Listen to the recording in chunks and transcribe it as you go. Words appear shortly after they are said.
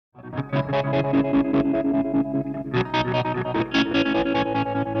G'day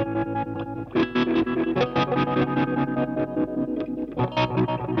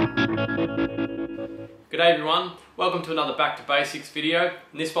everyone, welcome to another Back to Basics video.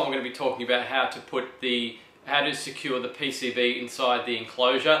 In this one we're going to be talking about how to secure the PCB inside the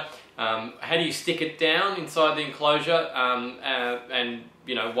enclosure. How do you stick it down inside the enclosure, and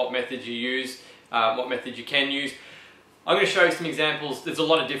you know what methods you use, what methods you can use. I'm going to show you some examples. There's a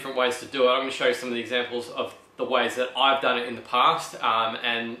lot of different ways to do it. I'm going to show you some of the examples of the ways that I've done it in the past,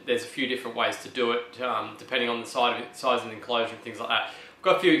 and there's a few different ways to do it depending on the size of the enclosure and things like that. I've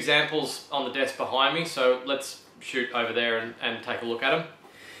got a few examples on the desk behind me, so let's shoot over there and take a look at them.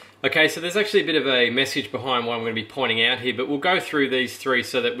 Okay, so there's actually a bit of a message behind what I'm going to be pointing out here, but we'll go through these three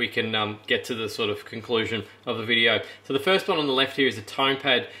so that we can get to the sort of conclusion of the video. So the first one on the left here is a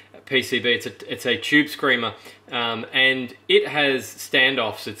Pad Pcb. It's a tube screamer, and it has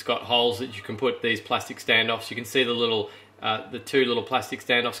standoffs. It's got holes that you can put these plastic standoffs. You can see the two little plastic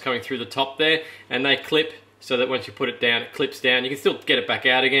standoffs coming through the top there, and they clip so that once you put it down, it clips down. You can still get it back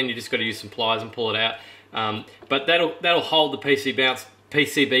out again. You just got to use some pliers and pull it out. But that'll hold the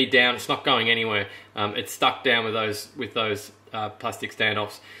PCB down. It's not going anywhere. It's stuck down with those plastic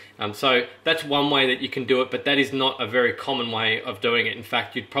standoffs. So that's one way that you can do it, but that is not a very common way of doing it. In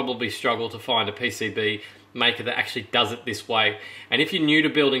fact, you'd probably struggle to find a PCB maker that actually does it this way. And if you're new to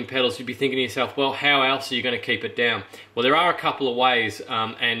building pedals, you'd be thinking to yourself, well, how else are you going to keep it down? Well, there are a couple of ways,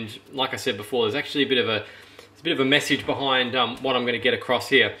 and like I said before, there's actually a bit of a message behind what I'm going to get across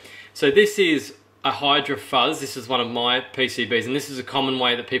here. So this is a Hydra fuzz. This is one of my PCBs, and this is a common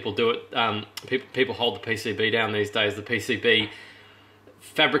way that people do it. People hold the PCB down these days. The PCB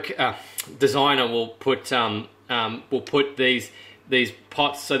designer will put these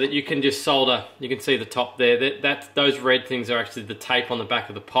pots so that you can just solder. You can see the top there. Those red things are actually the tape on the back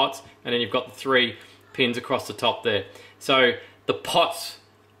of the pots, and then you've got the 3 pins across the top there. So the pots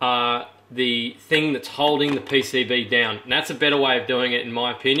are the thing that's holding the PCB down, and that's a better way of doing it in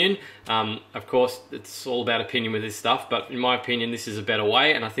my opinion. Of course, it's all about opinion with this stuff, but in my opinion this is a better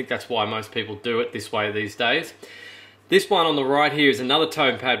way, and I think that's why most people do it this way these days. This one on the right here is another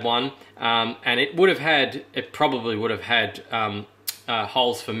Pad one, and it probably would have had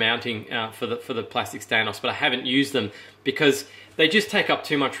holes for mounting for the plastic standoffs, but I haven't used them because they just take up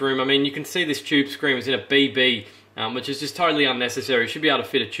too much room. I mean, you can see this tube screamer is in a BB, which is just totally unnecessary. You should be able to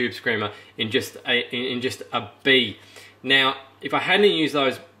fit a tube screamer in just a B. Now, if I hadn't used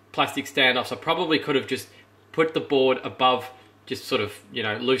those plastic standoffs, I probably could have just put the board above, just sort of, you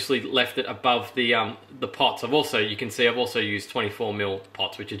know, loosely left it above the pots. You can see I've also used 24mm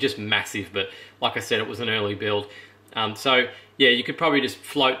pots, which are just massive, but like I said, it was an early build. So yeah, you could probably just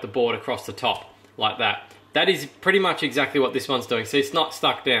float the board across the top like that. That is pretty much exactly what this one's doing. See, it's not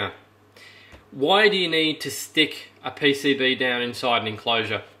stuck down. Why do you need to stick a PCB down inside an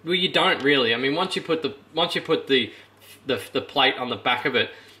enclosure? Well, you don't really. I mean, once you put the plate on the back of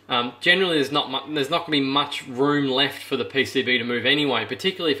it, generally there's not going to be much room left for the PCB to move anyway,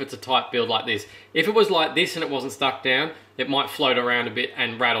 particularly if it's a tight build like this. If it was like this and it wasn't stuck down, it might float around a bit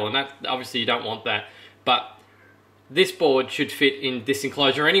and rattle, and that obviously you don't want that. But this board should fit in this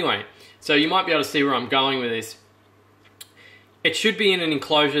enclosure anyway. So you might be able to see where I'm going with this. It should be in an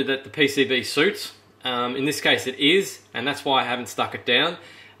enclosure that the PCB suits. In this case it is, and that's why I haven't stuck it down.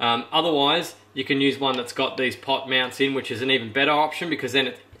 Otherwise, you can use one that's got these pot mounts in, which is an even better option because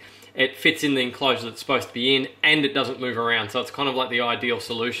then it fits in the enclosure that's supposed to be in and it doesn't move around. So it's kind of like the ideal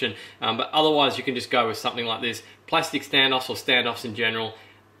solution. But otherwise, you can just go with something like this. Plastic standoffs or standoffs in general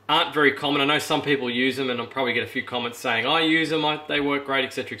aren't very common. I know some people use them, and I'll probably get a few comments saying, I use them, they work great,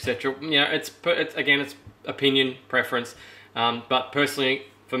 etc, etc. You know, it's opinion, preference. But personally,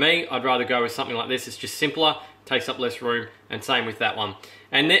 for me, I'd rather go with something like this. It's just simpler, takes up less room, and same with that one.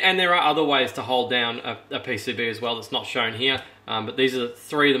 And there are other ways to hold down a PCB as well that's not shown here, but these are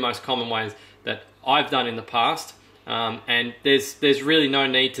 3 of the most common ways that I've done in the past. And there's really no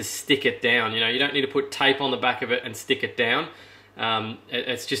need to stick it down. You know, you don't need to put tape on the back of it and stick it down.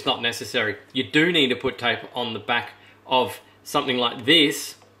 It's just not necessary. You do need to put tape on the back of something like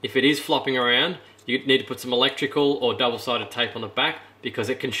this. If it is flopping around, you need to put some electrical or double-sided tape on the back because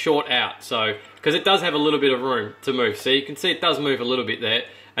it can short out. So, because it does have a little bit of room to move. So you can see it does move a little bit there,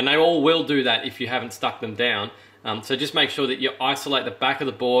 and they all will do that if you haven't stuck them down. So just make sure that you isolate the back of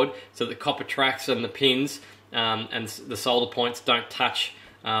the board so that the copper tracks and the pins and the solder points don't touch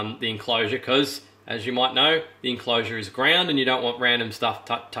the enclosure, because as you might know, the enclosure is ground and you don't want random stuff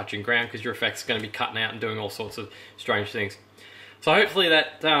touching ground because your effect's going to be cutting out and doing all sorts of strange things. So hopefully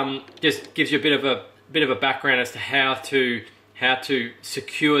that just gives you a bit of a background as to how how to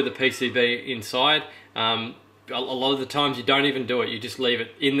secure the PCB inside. A lot of the times you don't even do it, you just leave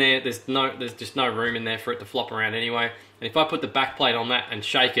it in there. There's just no room in there for it to flop around anyway. And if I put the back plate on that and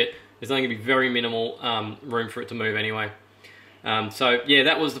shake it, there's only going to be very minimal room for it to move anyway. So yeah,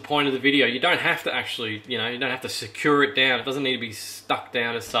 that was the point of the video. You don't have to actually, you don't have to secure it down. It doesn't need to be stuck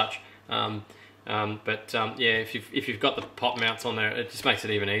down as such. Yeah, if you've got the pop mounts on there, it just makes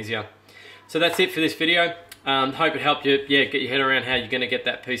it even easier. So that's it for this video. Hope it helped you, get your head around how you're going to get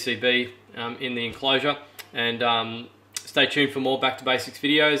that PCB in the enclosure. And stay tuned for more Back to Basics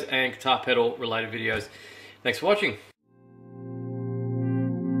videos and guitar pedal related videos. Thanks for watching.